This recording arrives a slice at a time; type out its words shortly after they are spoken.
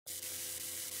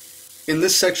In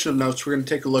this section of notes, we're going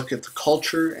to take a look at the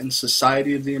culture and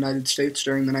society of the United States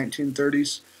during the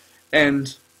 1930s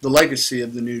and the legacy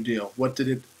of the New Deal. What did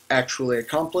it actually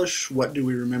accomplish? What do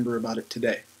we remember about it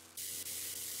today?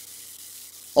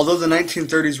 Although the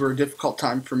 1930s were a difficult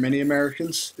time for many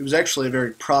Americans, it was actually a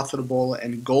very profitable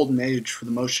and golden age for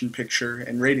the motion picture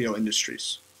and radio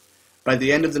industries. By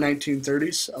the end of the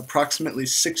 1930s, approximately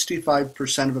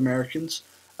 65% of Americans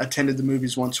attended the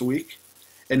movies once a week,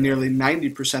 and nearly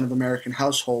 90% of American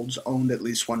households owned at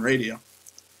least one radio.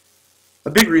 A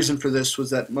big reason for this was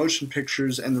that motion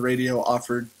pictures and the radio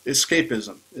offered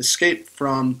escapism, escape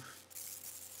from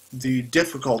the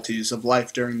difficulties of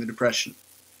life during the Depression.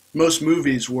 Most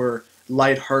movies were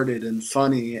lighthearted and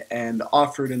funny and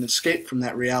offered an escape from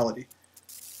that reality.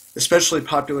 Especially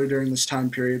popular during this time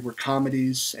period were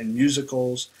comedies and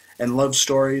musicals and love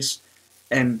stories,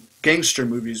 and gangster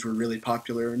movies were really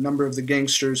popular. A number of the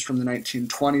gangsters from the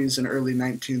 1920s and early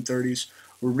 1930s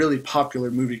were really popular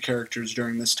movie characters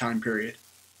during this time period.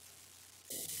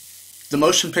 The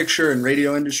motion picture and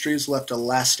radio industries left a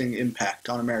lasting impact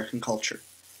on American culture.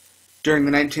 During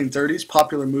the 1930s,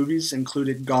 popular movies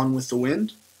included Gone with the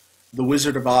Wind, The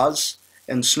Wizard of Oz,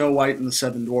 and Snow White and the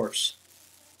Seven Dwarfs.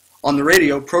 On the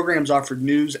radio, programs offered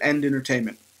news and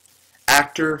entertainment.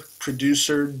 Actor,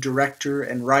 producer, director,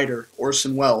 and writer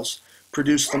Orson Welles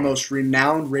produced the most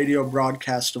renowned radio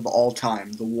broadcast of all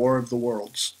time, The War of the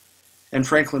Worlds. And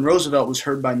Franklin Roosevelt was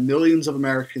heard by millions of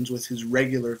Americans with his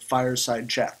regular fireside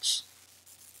chats.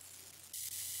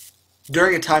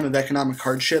 During a time of economic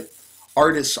hardship,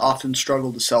 artists often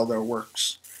struggled to sell their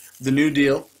works. The New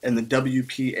Deal and the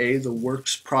WPA, the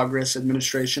Works Progress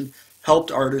Administration,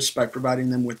 helped artists by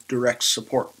providing them with direct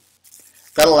support.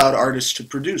 That allowed artists to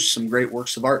produce some great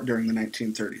works of art during the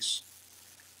 1930s.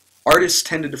 Artists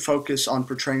tended to focus on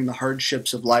portraying the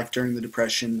hardships of life during the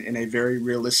Depression in a very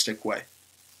realistic way.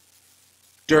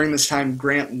 During this time,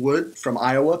 Grant Wood from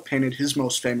Iowa painted his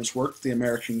most famous work, The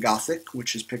American Gothic,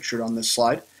 which is pictured on this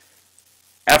slide.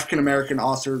 African-American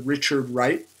author Richard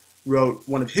Wright wrote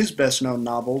one of his best-known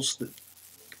novels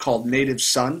called Native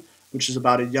Son, which is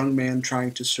about a young man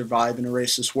trying to survive in a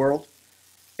racist world.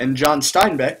 And John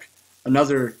Steinbeck,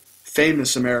 another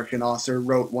famous American author,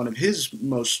 wrote one of his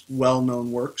most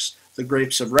well-known works, The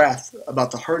Grapes of Wrath,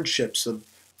 about the hardships of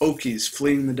Okies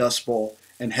fleeing the Dust Bowl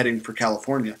and heading for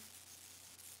California.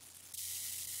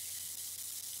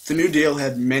 The New Deal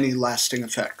had many lasting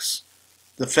effects.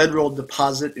 The Federal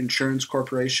Deposit Insurance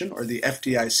Corporation, or the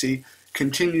FDIC,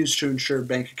 continues to insure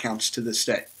bank accounts to this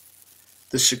day.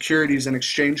 The Securities and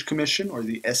Exchange Commission, or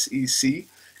the SEC,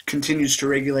 continues to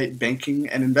regulate banking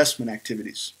and investment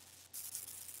activities.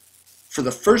 For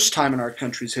the first time in our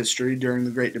country's history during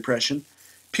the Great Depression,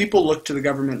 people looked to the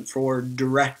government for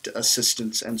direct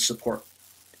assistance and support.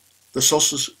 The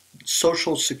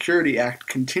Social Security Act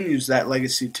continues that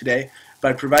legacy today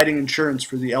by providing insurance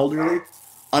for the elderly,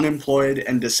 unemployed,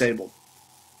 and disabled.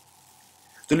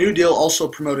 The New Deal also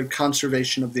promoted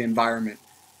conservation of the environment,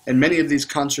 and many of these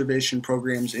conservation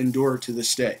programs endure to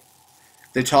this day.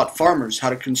 They taught farmers how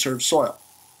to conserve soil.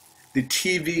 The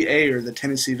TVA, or the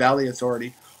Tennessee Valley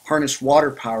Authority, harnessed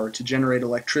water power to generate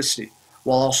electricity,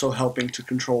 while also helping to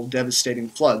control devastating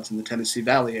floods in the Tennessee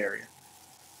Valley area.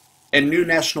 And new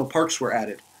national parks were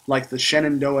added, like the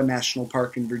Shenandoah National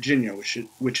Park in Virginia,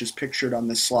 which is pictured on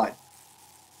this slide.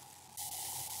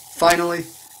 Finally,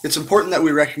 it's important that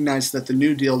we recognize that the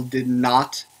New Deal did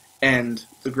not end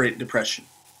the Great Depression.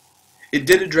 It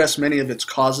did address many of its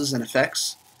causes and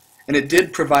effects, and it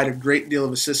did provide a great deal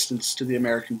of assistance to the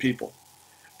American people.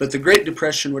 But the Great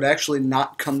Depression would actually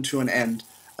not come to an end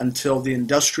until the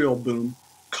industrial boom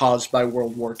caused by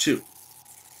World War II.